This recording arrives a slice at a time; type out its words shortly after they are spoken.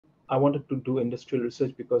I wanted to do industrial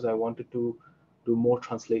research because I wanted to do more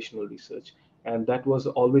translational research. And that was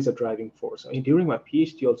always a driving force. I mean, during my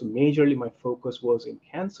PhD, also majorly my focus was in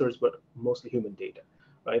cancers, but mostly human data,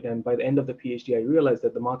 right? And by the end of the PhD, I realized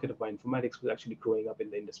that the market of bioinformatics was actually growing up in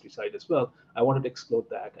the industry side as well. I wanted to explore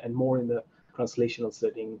that and more in the translational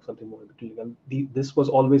setting, something more in the clinic. And this was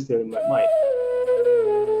always there in my mind.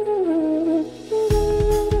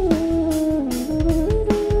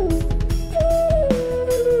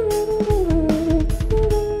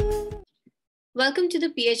 Welcome to the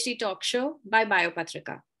PhD Talk Show by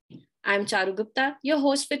BioPatrika. I'm Charu Gupta, your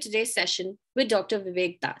host for today's session with Dr.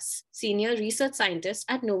 Vivek Das, Senior Research Scientist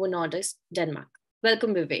at Novo Nordisk, Denmark.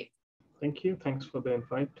 Welcome, Vivek. Thank you. Thanks for the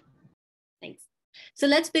invite. Thanks. So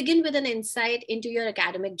let's begin with an insight into your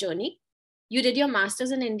academic journey. You did your master's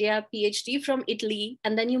in India, PhD from Italy,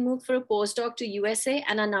 and then you moved for a postdoc to USA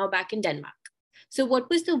and are now back in Denmark. So what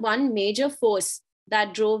was the one major force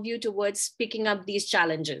that drove you towards picking up these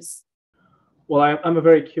challenges? Well, I'm a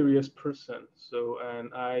very curious person, and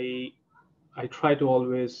I try to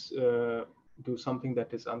always do something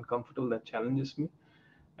that is uncomfortable, that challenges me,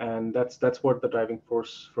 and that's what the driving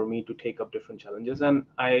force for me to take up different challenges. And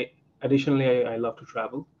additionally I love to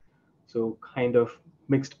travel, so kind of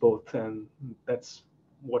mixed both, and that's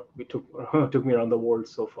what took me around the world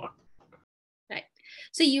so far. Right.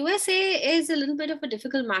 So USA is a little bit of a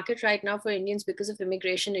difficult market right now for Indians because of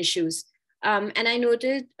immigration issues. And I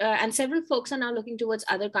noted, and several folks are now looking towards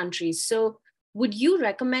other countries. So would you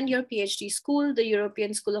recommend your PhD school, the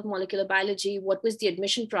European School of Molecular Biology? What was the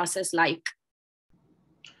admission process like?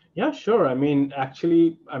 Yeah, sure.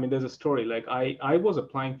 Actually, there's a story. Like I was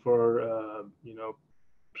applying for,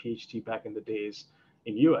 PhD back in the days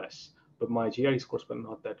in US, but my GRE scores were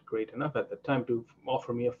not that great enough at the time to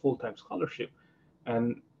offer me a full-time scholarship.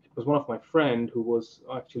 And it was one of my friend who was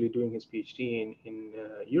actually doing his PhD in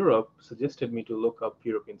Europe suggested me to look up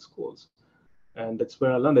European schools. And that's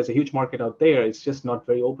where I learned there's a huge market out there. It's just not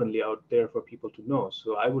very openly out there for people to know.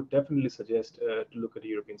 So I would definitely suggest to look at the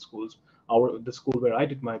European schools. The school where I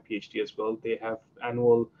did my PhD as well, they have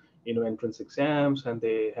annual, entrance exams, and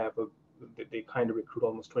they kind of recruit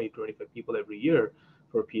almost 20 to 25 people every year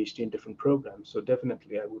for a PhD in different programs. So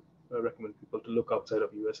definitely I would recommend people to look outside of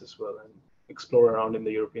US as well and explore around in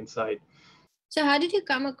the European side. So how did you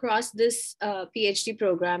come across this PhD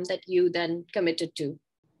program that you then committed to?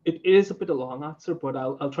 It is a bit of a long answer, but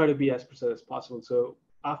I'll try to be as precise as possible. So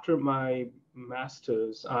after my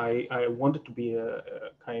master's, I wanted to be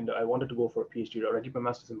I wanted to go for a PhD. I did my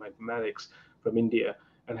master's in mathematics from India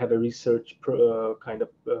and had a research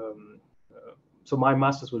so my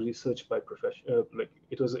master's was research by profession.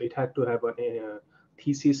 It had to have a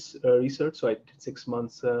thesis research. So I did 6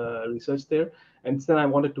 months research there, and then I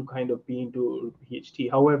wanted to kind of be into PhD.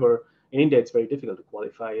 However, in India, it's very difficult to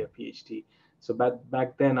qualify a PhD. So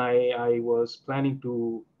back then, I was planning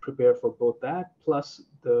to prepare for both that plus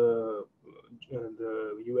the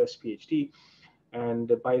US PhD.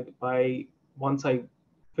 And by once I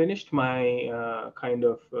finished my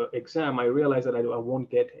exam, I realized that I won't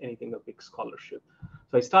get anything a big scholarship.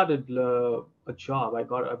 So I started a job. I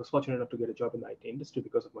was fortunate enough to get a job in the IT industry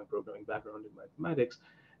because of my programming background in mathematics.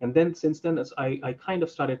 And then since then, as I kind of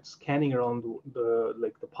started scanning around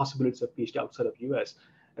the possibilities of PhD outside of US.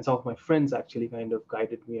 And some of my friends actually kind of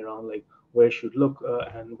guided me around, like where I should look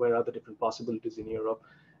and where are the different possibilities in Europe.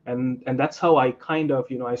 And that's how I kind of,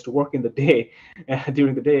 I used to work in the day,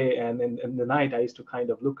 during the day, and in the night, I used to kind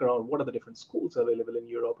of look around what are the different schools available in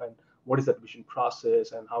Europe and what is the admission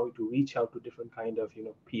process and how to reach out to different kind of,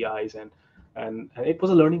 PIs. And it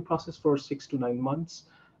was a learning process for 6 to 9 months.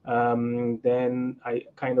 Then I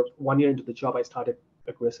kind of 1 year into the job, I started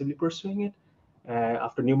aggressively pursuing it.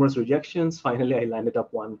 After numerous rejections, finally I landed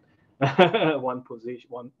up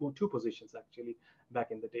two positions actually back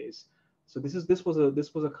in the days. So this was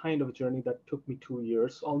a kind of a journey that took me 2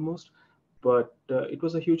 years almost, but it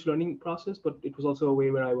was a huge learning process. But it was also a way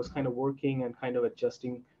where I was kind of working and kind of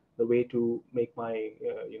adjusting the way to make my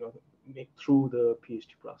make through the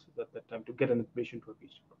PhD process at that time to get an admission to a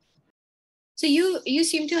PhD process. So you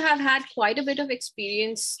seem to have had quite a bit of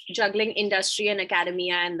experience juggling industry and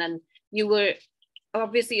academia, and then you were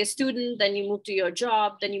obviously a student, then you moved to your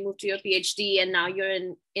job, then you moved to your PhD, and now you're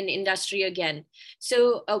in industry again.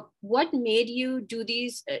 So what made you do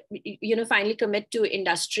these, finally commit to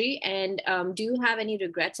industry? And do you have any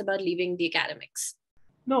regrets about leaving the academics?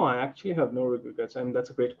 No, I actually have no regrets. And that's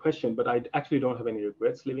a great question, but I actually don't have any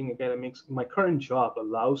regrets leaving academics. My current job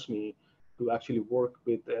allows me to actually work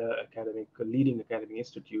with leading academic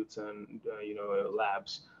institutes and,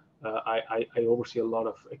 labs. I oversee a lot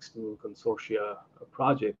of external consortia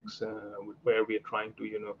projects where we are trying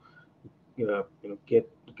to, get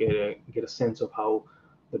a sense of how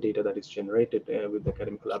the data that is generated with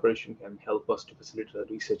academic collaboration can help us to facilitate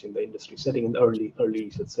research in the industry setting, in the early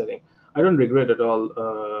research setting. I don't regret at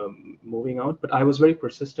all moving out, but I was very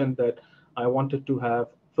persistent that I wanted to have,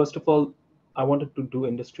 first of all, I wanted to do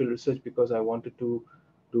industrial research because I wanted to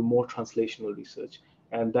do more translational research.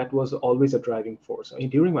 And that was always a driving force. I mean,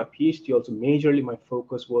 during my PhD, also majorly my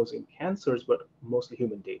focus was in cancers, but mostly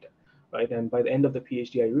human data, right? And by the end of the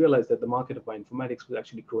PhD, I realized that the market of bioinformatics was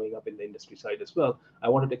actually growing up in the industry side as well. I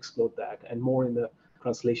wanted to explore that and more in the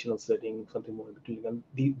translational setting, something more in the clinic. And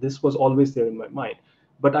this was always there in my mind,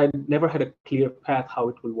 but I never had a clear path how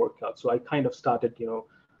it will work out. So I kind of started,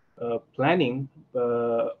 planning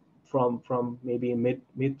from maybe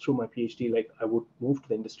mid through my PhD, like I would move to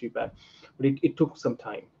the industry back, but it took some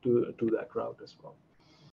time to do that route as well.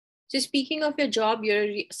 So speaking of your job, you're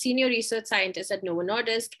a senior research scientist at Novo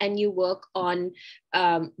Nordisk, and you work on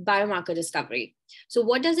biomarker discovery. So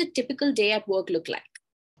what does a typical day at work look like?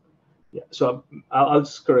 Yeah, so I'll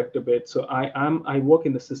just correct a bit. So I work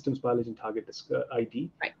in the systems biology and target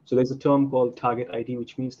ID. Right. So there's a term called target ID,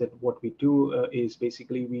 which means that what we do is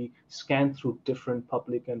basically we scan through different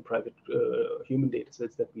public and private human data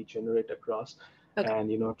sets that we generate across,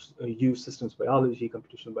 and use systems biology,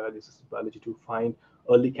 computational biology, systems biology to find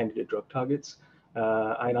early candidate drug targets.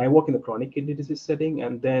 And I work in the chronic kidney disease setting,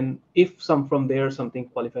 and then if from there something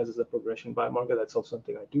qualifies as a progression biomarker, that's also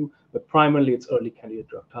something I do. But primarily, it's early candidate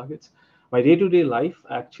drug targets. My day-to-day life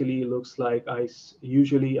actually looks like I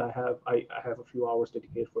have a few hours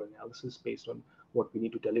dedicated for analysis based on what we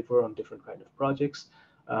need to deliver on different kind of projects.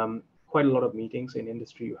 Quite a lot of meetings in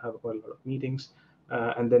industry. You have quite a lot of meetings,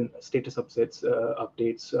 and then status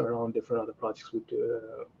updates around different other projects with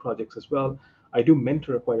projects as well. I do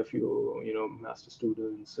mentor quite a few, master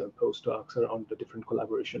students, postdocs around the different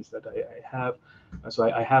collaborations that I have. So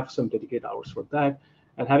I have some dedicated hours for that.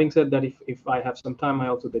 And having said that, if I have some time, I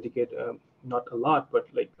also dedicate not a lot, but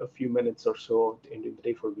like a few minutes or so in the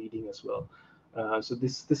day for reading as well. So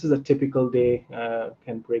this is a typical day.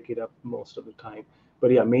 Can break it up most of the time,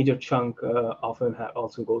 but yeah, major chunk often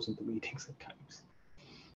also goes into meetings at times.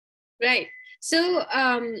 Right. So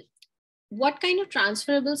what kind of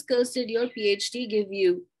transferable skills did your PhD give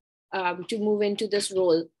you to move into this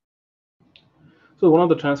role? So one of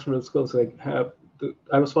the transferable skills I have,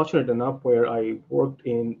 I was fortunate enough where I worked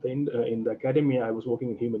in the academia. I was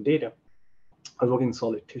working in human data. I was working in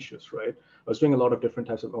solid tissues, right? I was doing a lot of different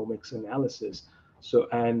types of omics analysis. So,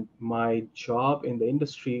 and my job in the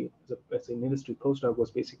industry as an industry postdoc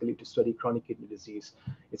was basically to study chronic kidney disease.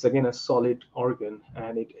 It's again a solid organ,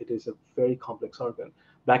 and it is a very complex organ.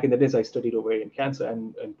 Back in the days, I studied ovarian cancer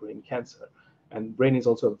and brain cancer. And brain is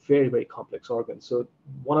also a very, very complex organ. So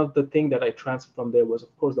one of the things that I transferred from there was,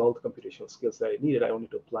 of course, all the computational skills that I needed. I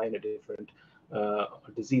wanted to apply in a different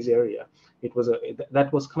disease area.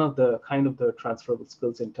 That was kind of the transferable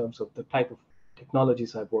skills in terms of the type of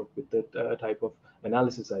technologies I worked with, the type of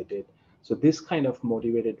analysis I did. So this kind of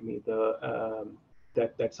motivated me.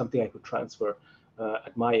 That's something I could transfer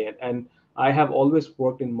at my end. And I have always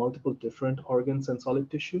worked in multiple different organs and solid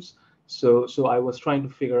tissues. So I was trying to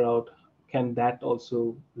figure out, can that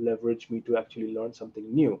also leverage me to actually learn something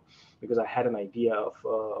new? Because I had an idea of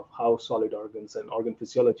how solid organs and organ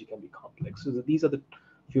physiology can be complex. So these are the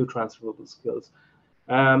few transferable skills.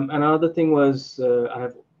 Another thing was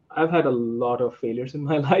I've had a lot of failures in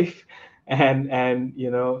my life, and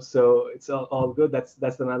so it's all good.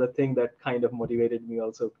 That's another thing that kind of motivated me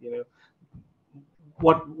also.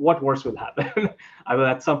 What worse will happen? I will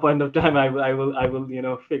at some point of time I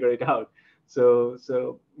will figure it out.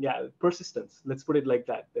 So yeah, persistence. Let's put it like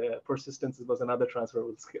that. Persistence was another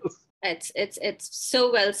transferable skills. It's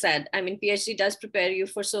so well said. I mean, PhD does prepare you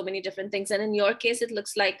for so many different things, and in your case, it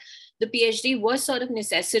looks like the PhD was sort of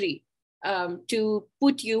necessary to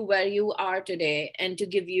put you where you are today and to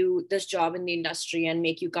give you this job in the industry and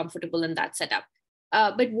make you comfortable in that setup.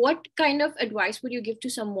 But what kind of advice would you give to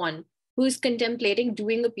someone who is contemplating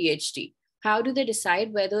doing a PhD? How do they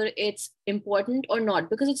decide whether it's important or not?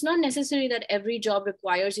 Because it's not necessary that every job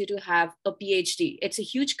requires you to have a PhD. It's a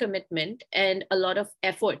huge commitment and a lot of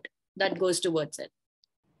effort that goes towards it.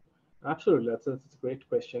 Absolutely, that's a great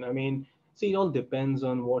question. I mean, see, it all depends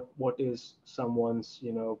on what is someone's,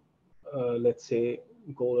 let's say,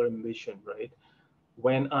 goal or ambition, right?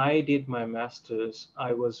 When I did my master's,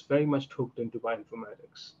 I was very much hooked into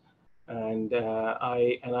bioinformatics, and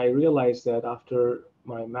I realized that after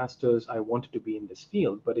my master's, I wanted to be in this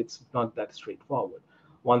field, but it's not that straightforward.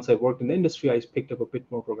 Once I worked in the industry, I picked up a bit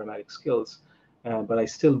more programmatic skills, but I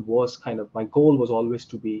still was my goal was always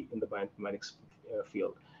to be in the bioinformatics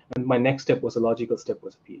field. And my next step was a logical step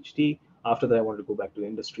was a PhD. After that, I wanted to go back to the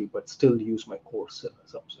industry, but still use my core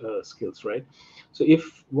skills, right? So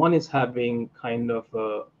if one is having kind of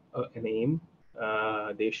an aim,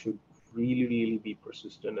 they should really, really be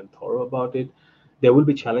persistent and thorough about it. There will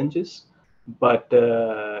be challenges, but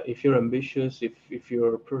if you're ambitious, if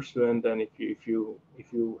you're pursuant, and if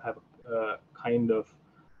you have kind of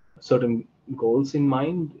certain goals in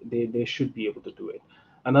mind, they should be able to do it.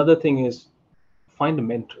 Another thing is find a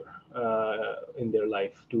mentor in their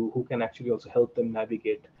life who can actually also help them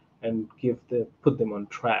navigate and put them on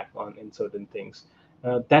track in certain things.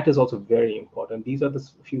 That is also very important. These are the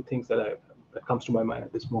few things that comes to my mind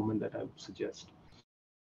at this moment that I would suggest.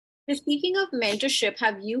 So speaking of mentorship,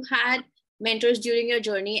 have you had mentors during your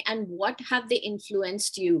journey, and what have they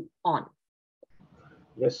influenced you on?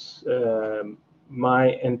 Yes,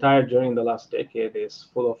 my entire journey in the last decade is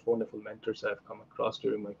full of wonderful mentors I've come across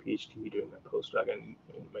during my PhD, during my postdoc, and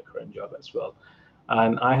in my current job as well.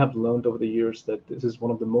 And I have learned over the years that this is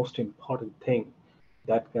one of the most important things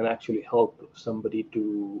that can actually help somebody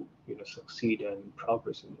to succeed and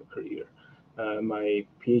progress in their career. My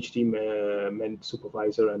PhD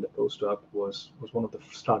supervisor and the postdoc was one of the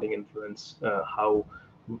starting influence how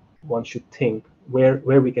one should think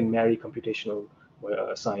where we can marry computational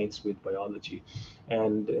science with biology.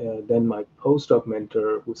 And then my postdoc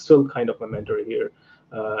mentor, who's still kind of my mentor here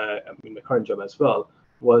in my current job as well,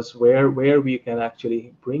 was where we can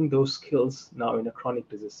actually bring those skills now in a chronic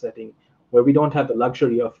disease setting where we don't have the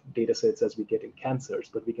luxury of data sets as we get in cancers,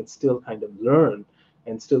 but we can still kind of learn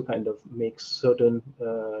and still kind of make certain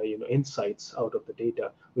insights out of the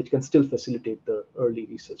data, which can still facilitate the early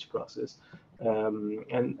research process.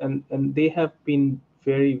 And they have been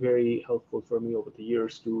very, very helpful for me over the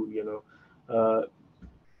years to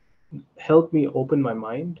help me open my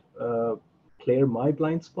mind, clear my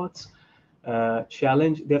blind spots, they have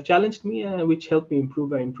challenged me, which helped me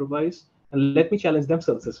improve and improvise, and let me challenge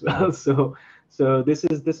themselves as well. So this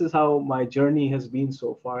is how my journey has been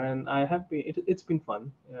so far, and it's been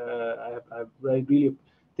fun. I really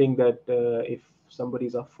think that if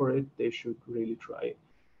somebody's up for it, they should really try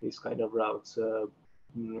these kind of routes,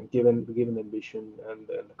 given the ambition and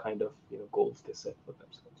the kind of goals they set for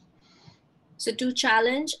themselves. So to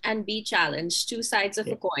challenge and be challenged, two sides of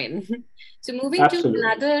a coin. So moving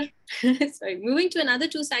Absolutely. moving to another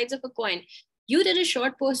two sides of a coin. You did a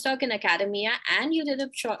short postdoc in academia, and you did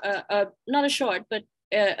not a short, but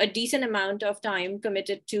a decent amount of time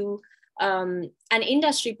committed to an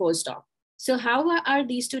industry postdoc. So how are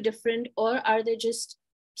these two different, or are they just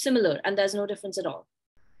similar and there's no difference at all?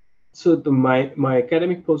 So my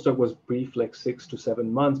academic postdoc was brief, like 6 to 7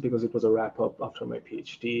 months, because it was a wrap up after my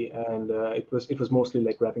PhD, and it was mostly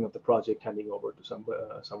like wrapping up the project, handing over to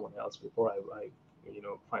someone else before I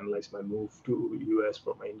finalized my move to US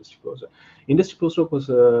for my industry postdoc. Industry postdoc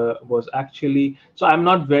was actually, so I'm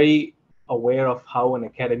not very aware of how an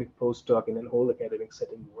academic postdoc in an whole academic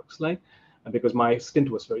setting works like, because my stint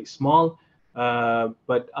was very small.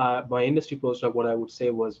 But my industry postdoc, what I would say,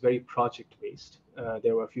 was very project based.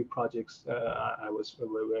 There were a few projects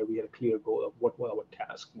where we had a clear goal of what our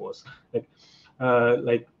task was.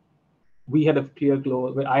 Like we had a clear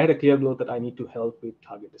goal. I had a clear goal that I need to help with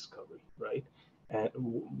target discovery, right? And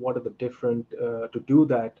what are the different to do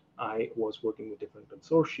that? I was working with different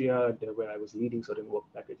consortia where I was leading certain work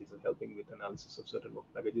packages and helping with analysis of certain work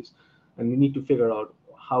packages, and we need to figure out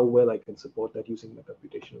how well I can support that using my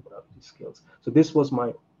computational biology skills. So this was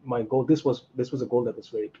my goal. This was a goal that was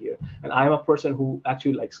very clear, and I'm a person who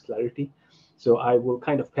actually likes clarity. So I will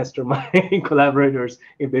kind of pester my collaborators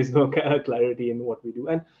if there's no clarity in what we do.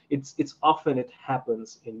 And it's often it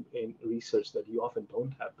happens in research that you often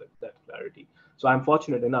don't have that clarity. So I'm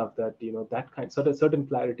fortunate enough that that certain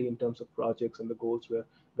clarity in terms of projects and the goals were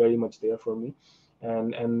very much there for me,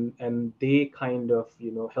 and they kind of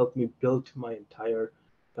helped me build my entire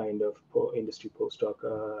kind of industry postdoc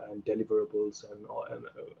and deliverables and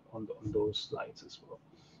on those lines as well.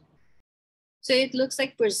 So it looks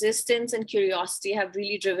like persistence and curiosity have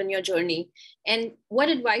really driven your journey. And what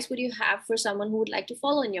advice would you have for someone who would like to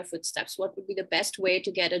follow in your footsteps? What would be the best way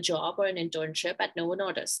to get a job or an internship at Novo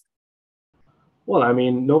Nordisk? Well, I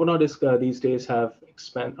mean, Novo Nordisk these days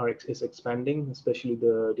is expanding, especially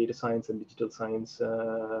the data science and digital science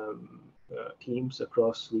teams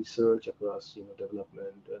across research, across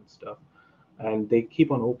development and stuff. And they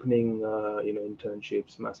keep on opening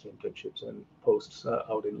internships, master internships, and posts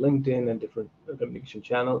out in LinkedIn and different communication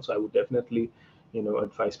channels. So I would definitely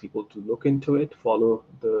advise people to look into it, follow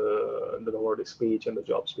the Novo Nordisk page and the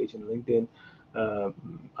jobs page in LinkedIn.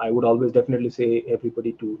 I would always definitely say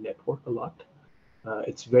everybody to network a lot.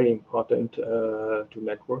 It's very important to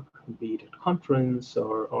network, be it at conference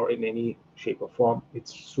or in any shape or form.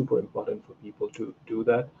 It's super important for people to do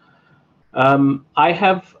that.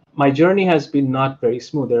 My journey has been not very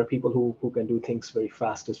smooth. There are people who can do things very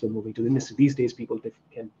fast as well moving to the industry. These days, people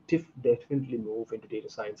can definitely move into data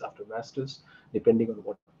science after masters, depending on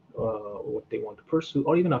what they want to pursue,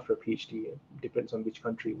 or even after a PhD. It depends on which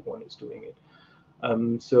country one is doing it.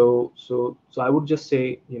 So I would just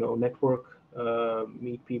say, network,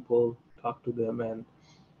 meet people, talk to them, and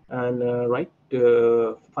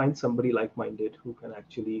find somebody like-minded who can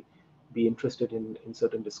actually be interested in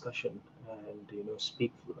certain discussion and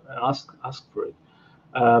speak, ask for it.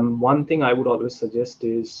 One thing I would always suggest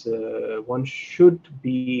is one should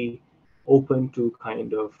be open to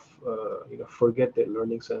kind of forget their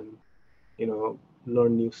learnings and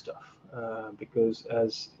learn new stuff, because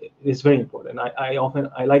as it's very important.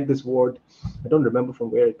 I like this word. I don't remember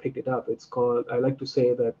from where I picked it up. It's called, I like to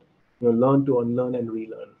say that learn to unlearn and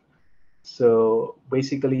relearn. So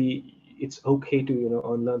basically, it's okay to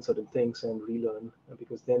unlearn certain things and relearn,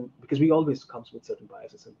 because we always comes with certain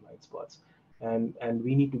biases and blind spots, and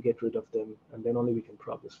we need to get rid of them, and then only we can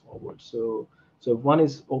progress forward. So one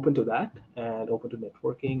is open to that and open to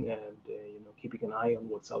networking and keeping an eye on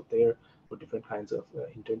what's out there for different kinds of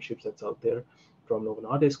internships that's out there from Novo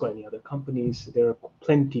Nordisk or any other companies. There are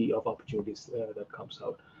plenty of opportunities that comes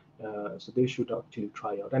out, so they should actually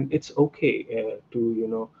try out, and it's okay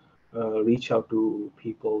to reach out to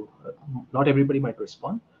people. Not everybody might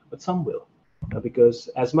respond, but some will, because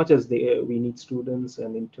as much as we need students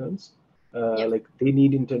and interns, like they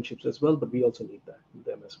need internships as well, but we also need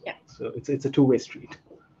them as well. So it's a two-way street.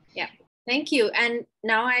 Yeah, thank you. And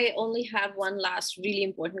now I only have one last really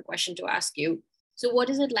important question to ask you. So what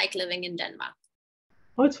is it like living in Denmark?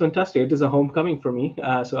 Oh, it's fantastic. It is a homecoming for me.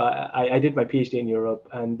 So I did my PhD in Europe,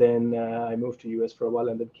 and then I moved to US for a while,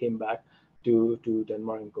 and then came back to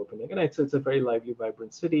Denmark and Copenhagen. It's a very lively,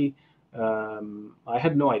 vibrant city. I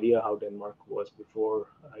had no idea how Denmark was before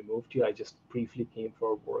I moved here. I just briefly came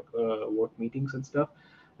for work meetings and stuff.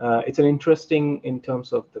 It's an interesting in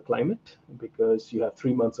terms of the climate, because you have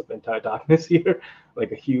 3 months of entire darkness here,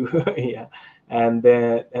 like a huge yeah, and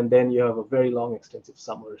then you have a very long, extensive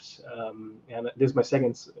summers. And this is my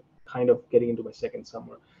kind of getting into my second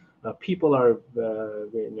summer. People are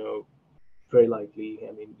very lively.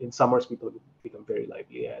 I mean, in summers people become very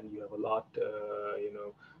lively, and you have a lot.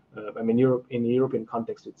 I mean, in European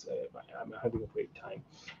context, I'm having a great time.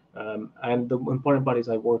 And the important part is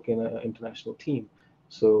I work in an international team.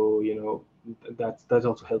 So that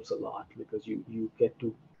also helps a lot, because you get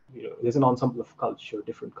to there's an ensemble of culture,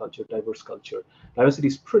 different culture, diverse culture. Diversity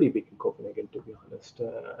is pretty big in Copenhagen, to be honest,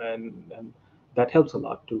 and that helps a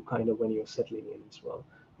lot to kind of when you're settling in as well.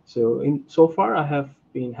 So far I have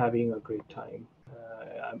been having a great time.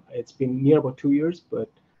 It's been near about 2 years, but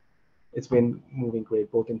it's been moving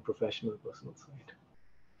great, both in professional and personal side.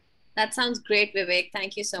 That sounds great, Vivek.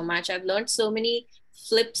 Thank you so much. I've learned so many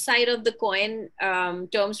flip side of the coin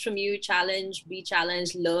terms from you: challenge, be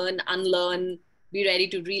challenged, learn, unlearn, be ready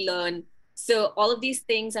to relearn. So all of these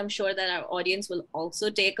things, I'm sure that our audience will also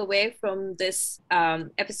take away from this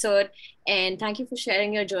episode. And thank you for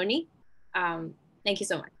sharing your journey. Thank you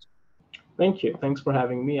so much. Thank you. Thanks for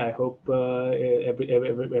having me. I hope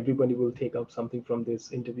everybody will take out something from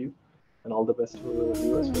this interview, and all the best to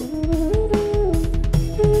you as well.